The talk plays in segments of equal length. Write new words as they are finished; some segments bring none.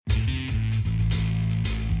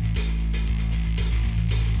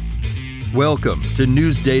Welcome to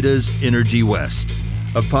News Data's Energy West,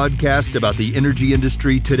 a podcast about the energy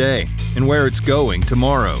industry today and where it's going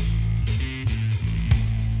tomorrow.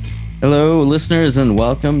 Hello, listeners, and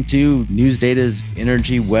welcome to News Data's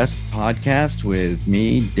Energy West podcast with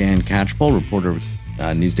me, Dan Catchpole, reporter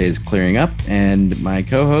with News Data's Clearing Up, and my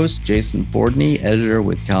co-host, Jason Fordney, editor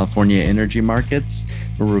with California Energy Markets.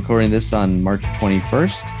 We're recording this on March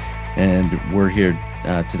 21st, and we're here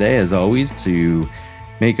today, as always, to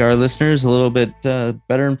make our listeners a little bit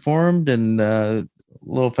better informed and a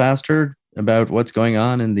little faster about what's going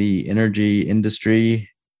on in the energy industry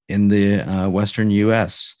in the Western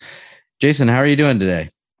U.S. Jason, how are you doing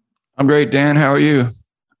today? I'm great, Dan. How are you?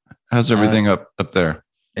 How's everything up there?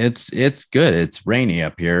 It's good. It's rainy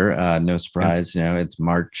up here. No surprise. You know, it's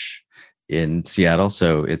March in Seattle,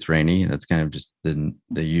 so it's rainy. That's kind of just the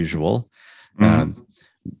usual. Mm-hmm.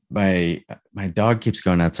 My dog keeps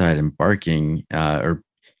going outside and barking, or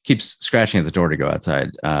keeps scratching at the door to go outside,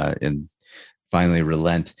 and finally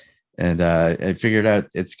relent. And I figured out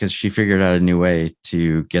it's because she figured out a new way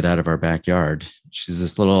to get out of our backyard. She's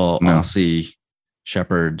this little Aussie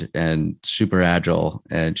shepherd and super agile,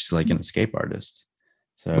 and she's like an escape artist.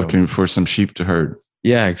 So looking for some sheep to herd.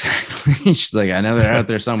 Yeah, exactly. She's like, I know they're out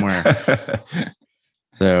there somewhere.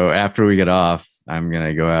 So after we get off, I'm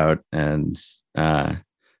gonna go out and I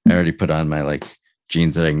already put on my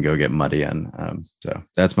jeans that I can go get muddy on. So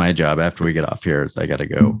that's my job after we get off here is I got to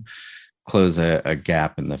go close a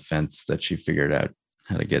gap in the fence that she figured out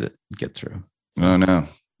how to get through. Oh no.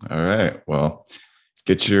 All right. Well,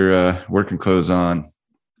 get your working clothes on.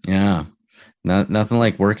 Yeah. Nothing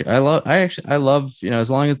like work. I love, as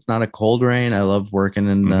long as it's not a cold rain, I love working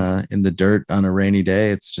in the dirt on a rainy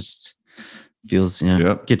day. It's just feels,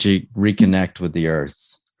 get you reconnect with the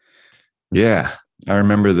earth. Yeah. I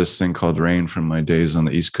remember this thing called rain from my days on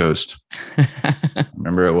the East Coast.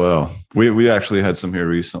 Remember it well. We actually had some here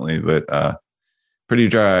recently, but pretty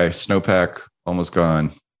dry, snowpack almost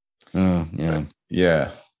gone. Oh, yeah.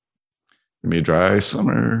 Yeah. Gonna be a dry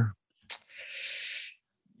summer.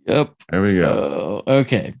 Yep. There we go.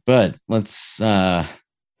 Okay, but let's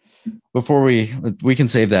before we can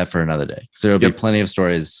save that for another day. So there'll be plenty of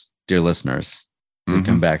stories, dear listeners, to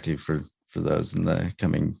come back to for those in the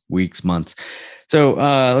coming weeks, months. So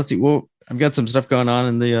let's see. Well, I've got some stuff going on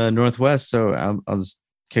in the Northwest, so I'll just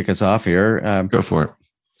kick us off here. Go for it.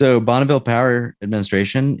 So Bonneville Power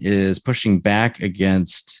Administration is pushing back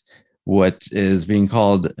against what is being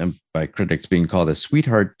called by critics a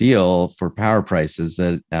sweetheart deal for power prices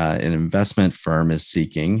that an investment firm is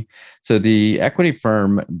seeking. So the equity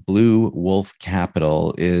firm Blue Wolf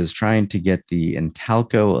Capital is trying to get the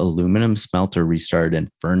Intalco aluminum smelter restarted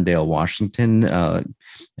in Ferndale, Washington,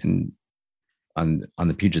 and on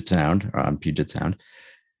Puget Sound,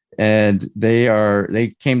 and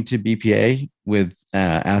they came to BPA with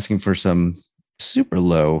asking for some super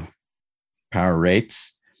low power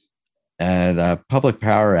rates. And public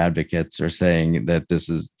power advocates are saying that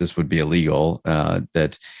this would be illegal, that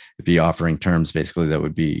it'd be offering terms basically that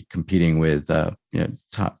would be competing with the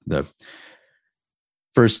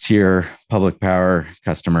first tier public power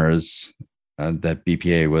customers that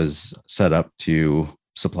BPA was set up to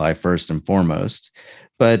supply first and foremost.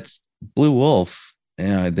 But Blue Wolf,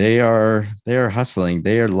 they are hustling.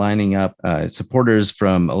 They are lining up supporters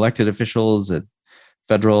from elected officials at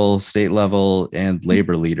federal, state level, and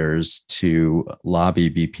labor leaders to lobby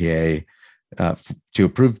BPA to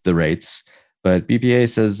approve the rates. But BPA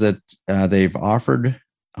says that they've offered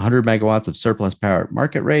 100 megawatts of surplus power at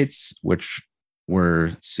market rates, which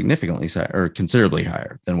were significantly or considerably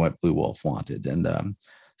higher than what Blue Wolf wanted. And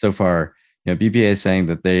so far, BPA is saying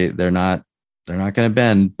that they're not going to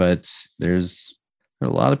bend, but there are a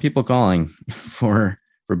lot of people calling for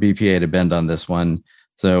BPA to bend on this one.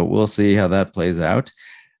 So we'll see how that plays out.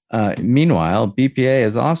 Meanwhile, BPA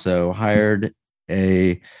has also hired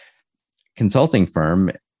a consulting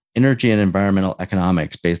firm, Energy and Environmental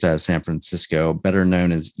Economics, based out of San Francisco, better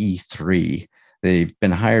known as E3. They've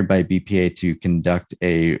been hired by BPA to conduct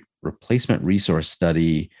a replacement resource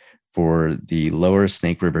study for the lower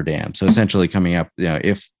Snake River Dam. So essentially coming up,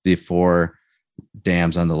 if the 4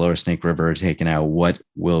 dams on the lower Snake River are taken out, what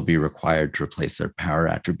will be required to replace their power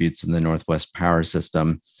attributes in the Northwest Power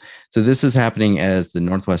System. So this is happening as the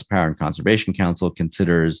Northwest Power and Conservation Council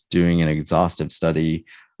considers doing an exhaustive study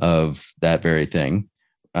of that very thing,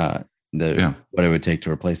 what it would take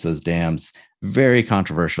to replace those dams. Very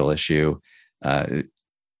controversial issue. A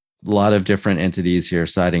lot of different entities here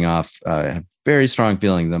siding off, have very strong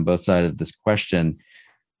feelings on both sides of this question.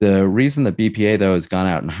 The reason the BPA, though, has gone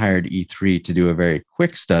out and hired E3 to do a very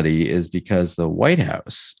quick study is because the White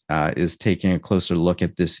House is taking a closer look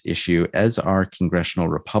at this issue, as are congressional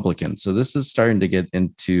Republicans. So this is starting to get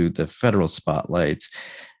into the federal spotlight.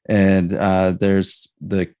 And there's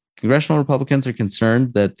the congressional Republicans are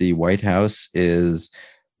concerned that the White House is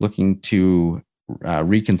looking to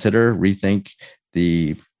rethink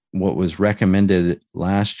what was recommended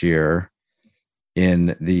last year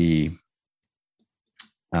in the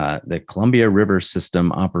Columbia River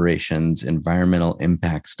System Operations Environmental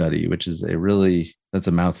Impact Study, which is that's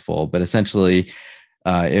a mouthful, but essentially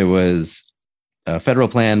it was a federal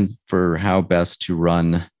plan for how best to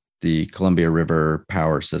run the Columbia River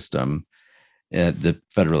power system, the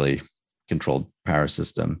federally controlled power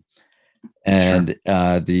system. And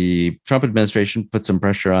the Trump administration put some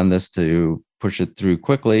pressure on this to push it through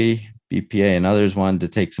quickly. BPA and others wanted to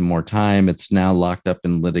take some more time. It's now locked up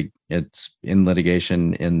in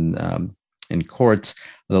litigation in courts.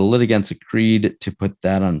 The litigants agreed to put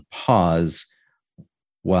that on pause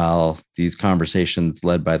while these conversations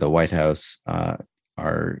led by the White House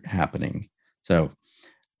are happening. So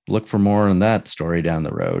look for more on that story down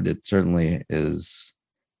the road. It certainly is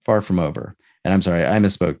far from over. And I'm sorry, I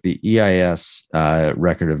misspoke. The EIS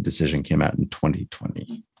record of decision came out in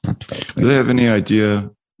 2020, not 2020. Do they have any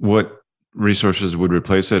idea what resources would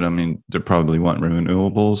replace it? I mean, they probably want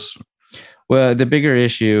renewables. Well, the bigger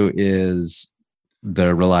issue is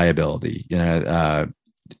the reliability.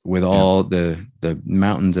 With all the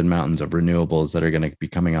mountains and mountains of renewables that are going to be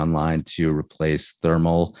coming online to replace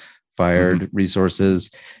thermal fired resources.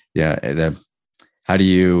 How do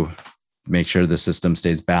you make sure the system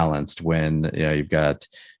stays balanced when you've got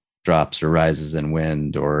drops or rises in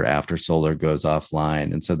wind or after solar goes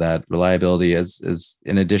offline? And so that reliability is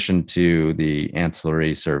in addition to the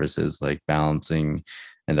ancillary services like balancing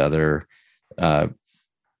and other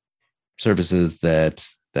services that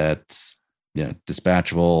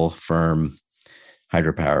dispatchable firm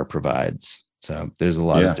hydropower provides. So there's a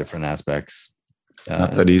lot of different aspects.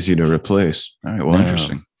 Not that easy to replace. All right. Well,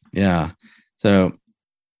 interesting. Yeah. So,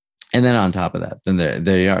 and then on top of that,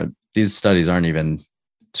 then these studies aren't even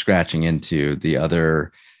scratching into the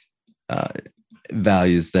other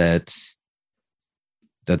values that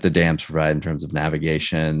the dams provide in terms of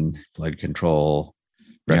navigation, flood control,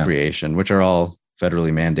 recreation, which are all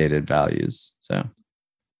federally mandated values. So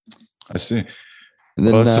I see. And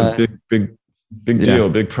then, that's a big deal,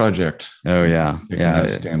 big project. Oh yeah.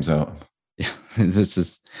 Dams out. Yeah. This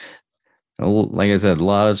is, like I said, a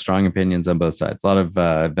lot of strong opinions on both sides, a lot of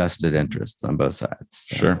vested interests on both sides.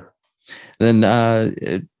 So. Sure. Then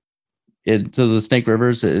so the Snake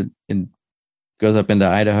Rivers, it goes up into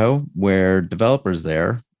Idaho, where developers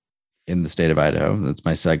there in the state of Idaho, that's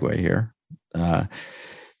my segue here.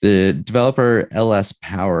 The developer LS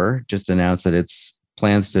Power just announced that it's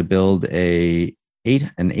plans to build an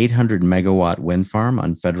 800 megawatt wind farm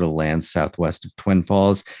on federal lands southwest of Twin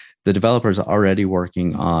Falls. The developer is already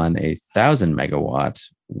working on a 1,000 megawatt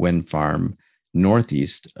wind farm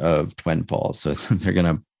northeast of Twin Falls. So they're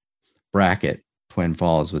going to bracket Twin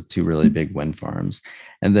Falls with two really big wind farms.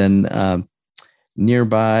 And then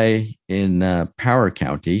nearby in Power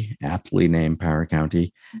County, aptly named Power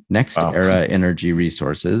County, Next Era Energy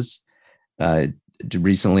Resources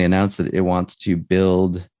recently announced that it wants to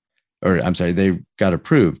they got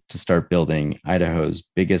approved to start building Idaho's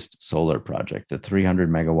biggest solar project, a 300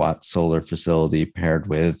 megawatt solar facility paired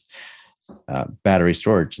with battery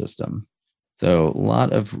storage system. So a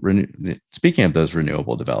lot of speaking of those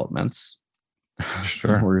renewable developments,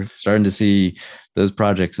 sure, we're starting to see those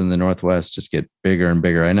projects in the Northwest just get bigger and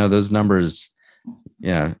bigger. I know those numbers,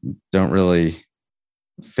 don't really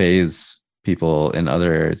faze people in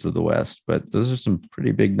other areas of the West, but those are some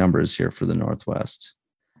pretty big numbers here for the Northwest.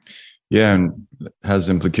 Yeah, and has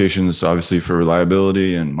implications obviously for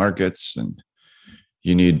reliability and markets, and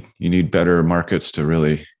you need better markets to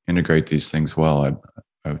really integrate these things well.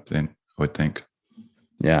 I would think.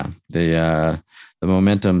 Yeah, the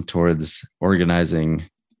momentum towards organizing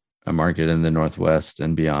a market in the Northwest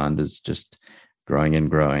and beyond is just growing and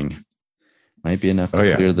growing. Might be enough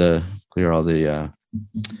to clear all the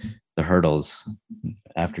hurdles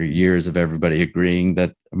after years of everybody agreeing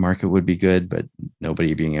that a market would be good, but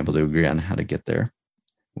nobody being able to agree on how to get there,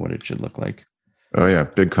 what it should look like. Oh yeah,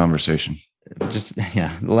 big conversation.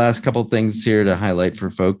 The last couple of things here to highlight for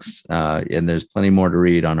folks, and there's plenty more to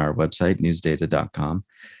read on our website, newsdata.com,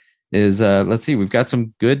 is let's see, we've got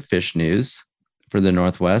some good fish news for the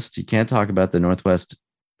Northwest. You can't talk about the Northwest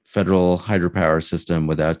federal hydropower system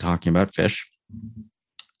without talking about fish.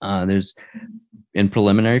 There's in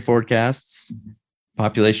preliminary forecasts,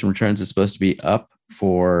 population returns is supposed to be up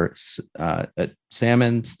for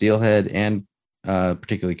salmon, steelhead, and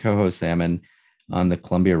particularly coho salmon on the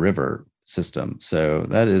Columbia River system. So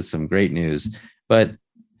that is some great news. But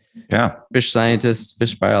yeah, fish scientists,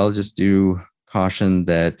 fish biologists do caution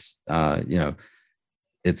that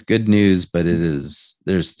it's good news, but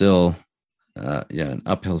there's still an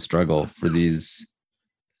uphill struggle for these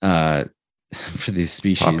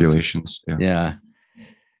species populations. Yeah.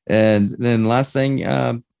 And then last thing,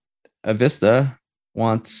 Avista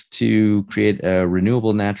wants to create a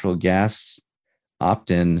renewable natural gas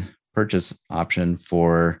opt-in purchase option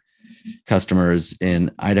for customers in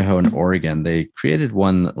Idaho and Oregon. They created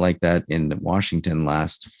one like that in Washington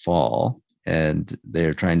last fall, and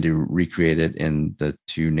they're trying to recreate it in the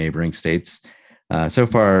two neighboring states. So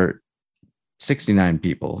far, 69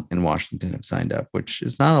 people in Washington have signed up, which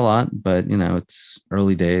is not a lot, but it's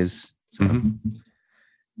early days.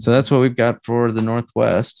 So that's what we've got for the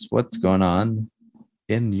Northwest. What's going on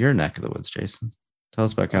in your neck of the woods, Jason? Tell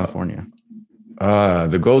us about California.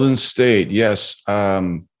 The Golden State, yes.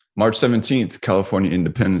 March 17th, California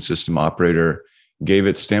Independent System Operator gave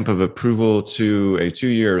its stamp of approval to a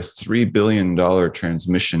 2-year, $3 billion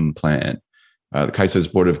transmission plan. The CAISO's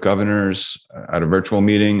Board of Governors, at a virtual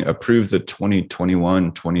meeting, approved the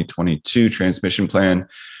 2021-2022 transmission plan.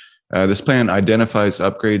 This plan identifies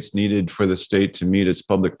upgrades needed for the state to meet its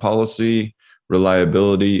public policy,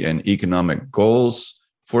 reliability, and economic goals.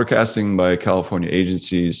 Forecasting by California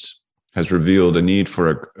agencies has revealed a need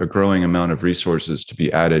for a growing amount of resources to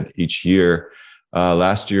be added each year.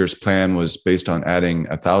 Last year's plan was based on adding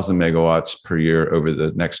 1,000 megawatts per year over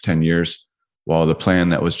the next 10 years, while the plan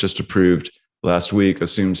that was just approved last week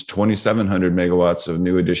assumes 2,700 megawatts of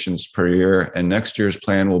new additions per year, and next year's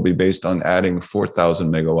plan will be based on adding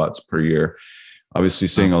 4,000 megawatts per year. Obviously,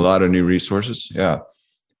 seeing a lot of new resources. Yeah.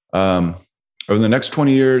 Over the next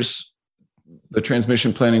 20 years, the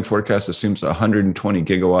transmission planning forecast assumes 120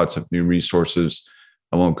 gigawatts of new resources.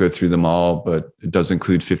 I won't go through them all, but it does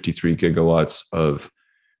include 53 gigawatts of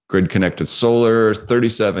grid-connected solar,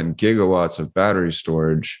 37 gigawatts of battery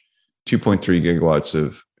storage, 2.3 gigawatts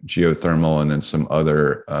of geothermal, and then some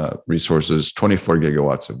other resources, 24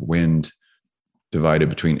 gigawatts of wind divided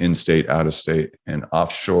between in-state, out-of-state, and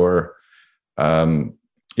offshore.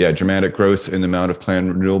 Dramatic growth in the amount of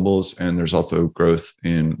planned renewables, and there's also growth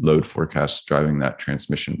in load forecasts driving that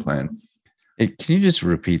transmission plan. Can you just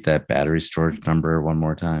repeat that battery storage number one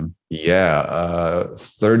more time?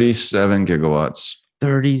 37 gigawatts.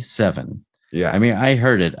 37. Yeah. I mean, I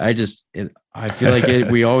heard it. I feel like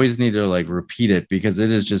we always need to repeat it because it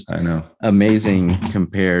is just amazing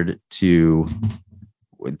compared to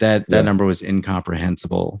that number was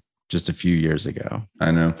incomprehensible just a few years ago. I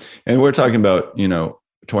know. And we're talking about,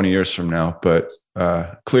 20 years from now, but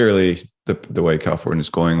clearly the way California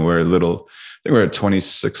is going, I think we're at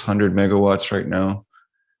 2,600 megawatts right now.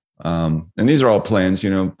 And these are all plans,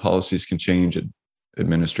 policies can change,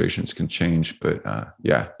 administrations can change, but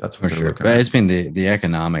that's what they're looking at. But it's been the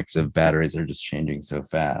economics of batteries are just changing so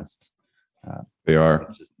fast. They are.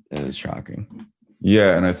 It is shocking.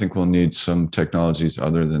 Yeah, and I think we'll need some technologies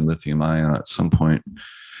other than lithium ion at some point.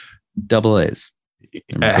 Double A's.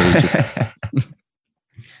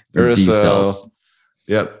 Cells.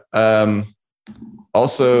 Yep.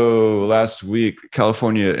 Also, last week,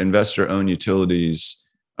 California investor-owned utilities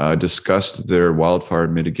discussed their wildfire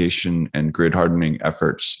mitigation and grid hardening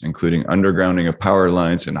efforts, including undergrounding of power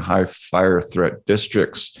lines in high fire threat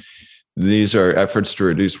districts. These are efforts to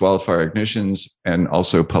reduce wildfire ignitions and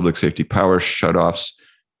also public safety power shutoffs,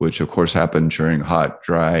 which of course happen during hot,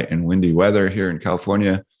 dry, and windy weather here in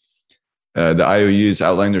California. The IOUs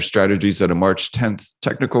outlined their strategies at a March 10th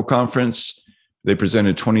technical conference. They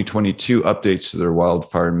presented 2022 updates to their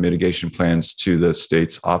wildfire mitigation plans to the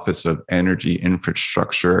state's Office of Energy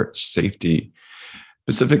Infrastructure Safety.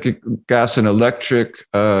 Pacific Gas and Electric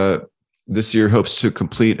this year hopes to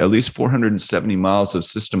complete at least 470 miles of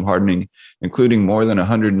system hardening, including more than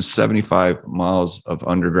 175 miles of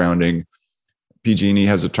undergrounding. PG&E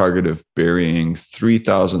has a target of burying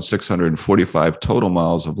 3,645 total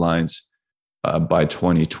miles of lines by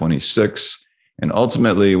 2026, and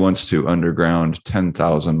ultimately wants to underground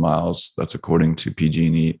 10,000 miles. That's according to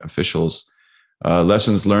PG&E officials.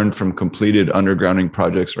 Lessons learned from completed undergrounding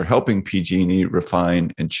projects are helping PG&E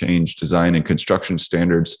refine and change design and construction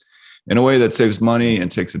standards in a way that saves money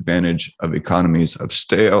and takes advantage of economies of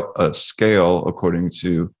scale, according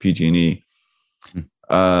to PG&E.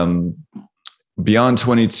 Beyond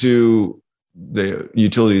 22, the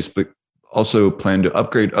utilities also plan to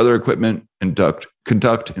upgrade other equipment and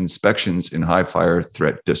conduct inspections in high fire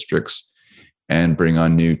threat districts and bring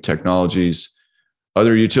on new technologies.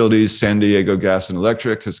 Other utilities, San Diego Gas and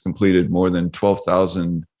Electric has completed more than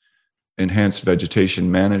 12,000 enhanced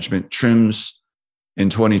vegetation management trims in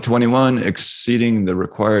 2021, exceeding the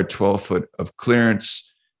required 12 foot of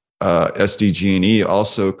clearance. SDG&E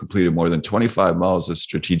also completed more than 25 miles of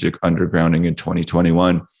strategic undergrounding in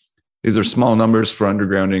 2021. These are small numbers for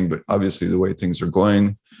undergrounding, but obviously the way things are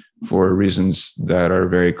going for reasons that are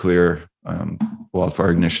very clear,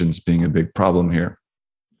 wildfire ignitions being a big problem here.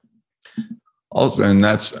 Also, and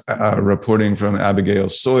that's reporting from Abigail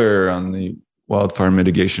Sawyer on the wildfire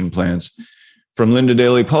mitigation plans. From Linda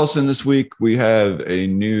Daly Paulson this week, we have a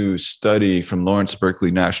new study from Lawrence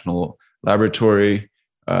Berkeley National Laboratory,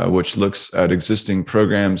 which looks at existing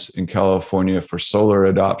programs in California for solar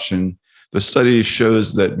adoption. The study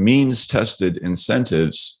shows that means-tested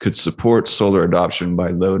incentives could support solar adoption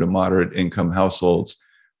by low to moderate income households,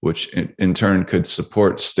 which in turn could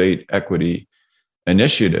support state equity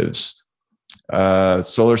initiatives.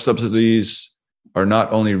 Solar subsidies are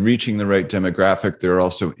not only reaching the right demographic, they're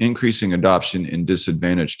also increasing adoption in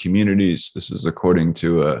disadvantaged communities. This is according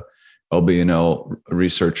to a LBNL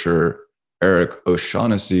researcher, Eric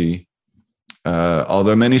O'Shaughnessy.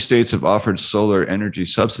 Although many states have offered solar energy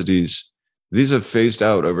subsidies, these have phased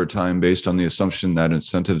out over time based on the assumption that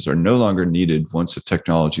incentives are no longer needed once the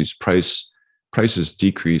technology's prices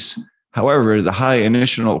decrease. However, the high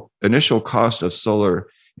initial cost of solar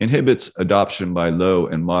inhibits adoption by low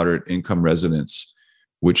and moderate income residents,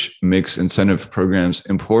 which makes incentive programs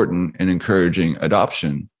important in encouraging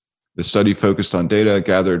adoption. The study focused on data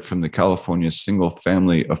gathered from the California Single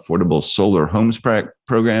Family Affordable Solar Homes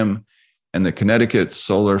Program and the Connecticut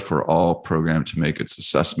Solar for All program to make its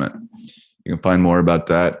assessment. You can find more about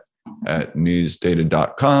that at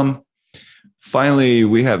newsdata.com. Finally,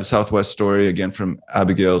 we have a Southwest story again from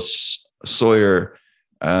Abigail Sawyer.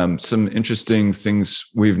 Some interesting things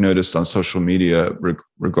we've noticed on social media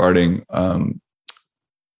regarding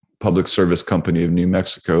Public Service Company of New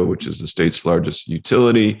Mexico, which is the state's largest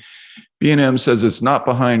utility. B&M says it's not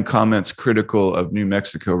behind comments critical of New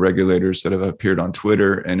Mexico regulators that have appeared on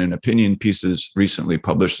Twitter and in opinion pieces recently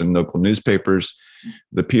published in local newspapers.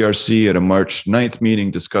 The PRC at a March 9th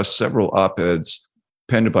meeting discussed several op-eds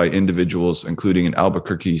penned by individuals, including an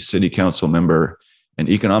Albuquerque City Council member, an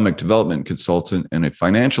economic development consultant, and a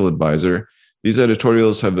financial advisor. These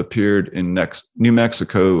editorials have appeared in New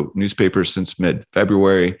Mexico newspapers since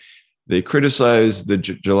mid-February. They criticized the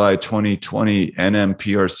July 2020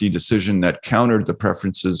 NMPRC decision that countered the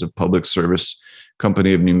preferences of Public Service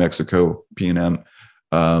Company of New Mexico, P&M,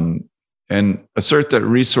 and assert that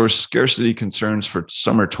resource scarcity concerns for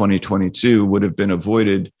summer 2022 would have been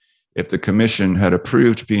avoided if the commission had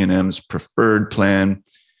approved P&M's preferred plan.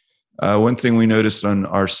 One thing we noticed on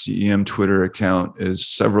our CEM Twitter account is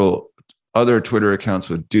several other Twitter accounts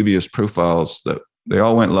with dubious profiles that they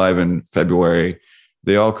all went live in February.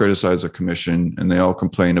 They all criticize the commission and they all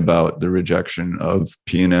complain about the rejection of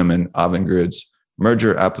P&M and Avangrid's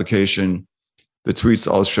merger application. The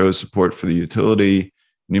tweets all show support for the utility,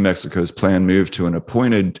 New Mexico's planned move to an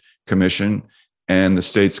appointed commission, and the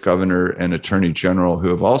state's governor and attorney general, who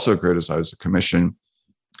have also criticized the commission.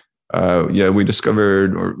 We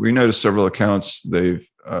discovered, or we noticed several accounts they've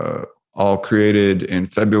all created in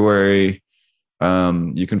February.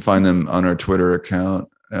 You can find them on our Twitter account.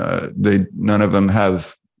 None of them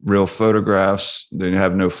have real photographs. They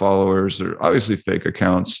have no followers. They're obviously fake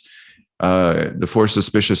accounts. The four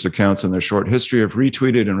suspicious accounts in their short history have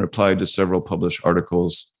retweeted and replied to several published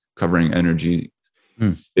articles covering energy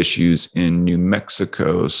issues in New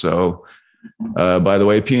Mexico. So, by the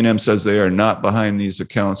way, P&M says they are not behind these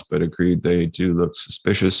accounts, but agreed they do look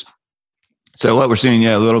suspicious. So what we're seeing,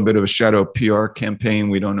 a little bit of a shadow PR campaign.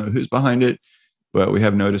 We don't know who's behind it, but we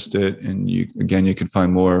have noticed it. And you can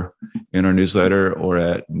find more in our newsletter or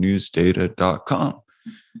at newsdata.com.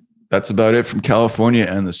 That's about it from California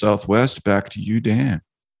and the Southwest. Back to you, Dan.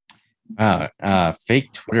 Wow.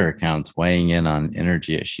 Fake Twitter accounts weighing in on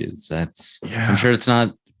energy issues. I'm sure it's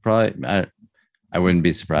not probably, I wouldn't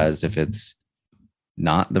be surprised if it's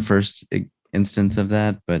not the first instance of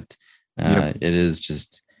that, but It is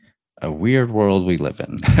just a weird world we live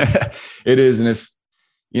in. It is. And if,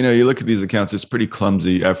 you look at these accounts, it's pretty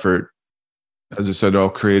clumsy effort. As I said, all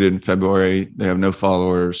created in February. They have no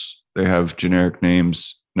followers. They have generic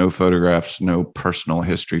names, no photographs, no personal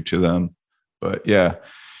history to them. But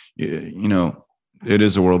it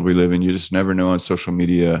is a world we live in. You just never know on social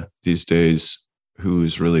media these days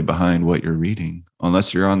who's really behind what you're reading,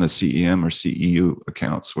 unless you're on the CEM or CEU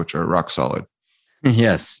accounts, which are rock solid.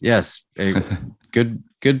 Yes.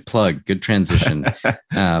 Good plug. Good transition.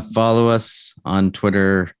 Follow us on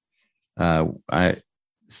Twitter.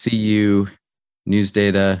 CU News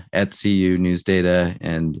Data, at CU News Data,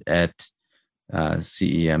 and at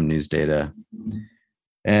CEM News Data.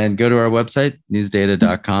 And go to our website,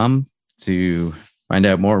 newsdata.com, to find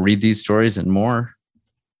out more, read these stories and more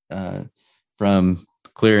from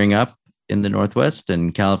clearing up in the Northwest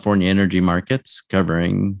and California energy markets,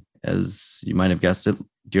 covering, as you might have guessed it,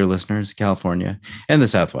 dear listeners, California and the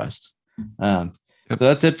Southwest. So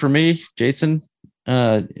that's it for me. Jason,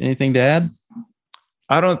 anything to add?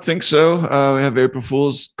 I don't think so. We have April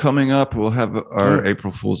Fool's coming up. We'll have our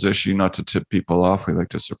April Fool's issue, not to tip people off. We like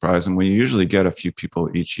to surprise them. We usually get a few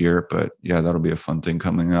people each year, but yeah, that'll be a fun thing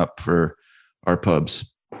coming up for our pubs.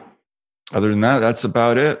 Other than that, that's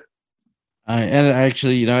about it. And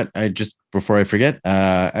actually, you know what? Before I forget,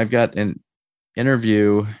 I've got an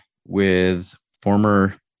interview with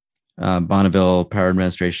former Bonneville Power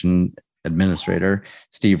Administration Administrator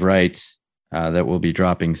Steve Wright that will be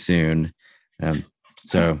dropping soon.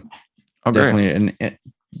 So definitely a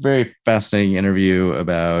very fascinating interview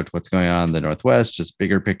about what's going on in the Northwest, just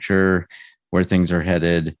bigger picture, where things are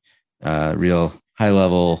headed, real high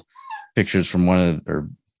level pictures from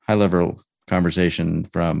high level conversation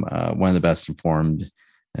from one of the best informed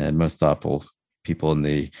and most thoughtful people in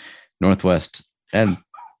the Northwest, and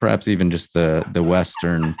perhaps even just the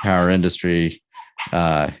Western power industry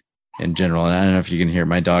in general. And I don't know if you can hear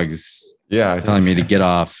my dog's telling me to get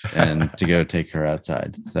off and to go take her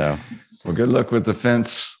outside. So, well, good luck with the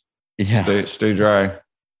fence. Yeah. Stay dry.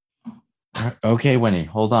 Okay, Winnie,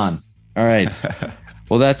 hold on. All right.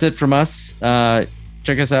 Well, that's it from us.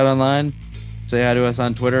 Check us out online. Say hi to us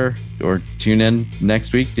on Twitter, or tune in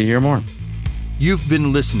next week to hear more. You've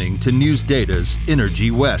been listening to News Data's Energy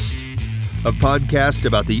West, a podcast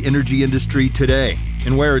about the energy industry today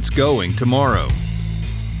and where it's going tomorrow.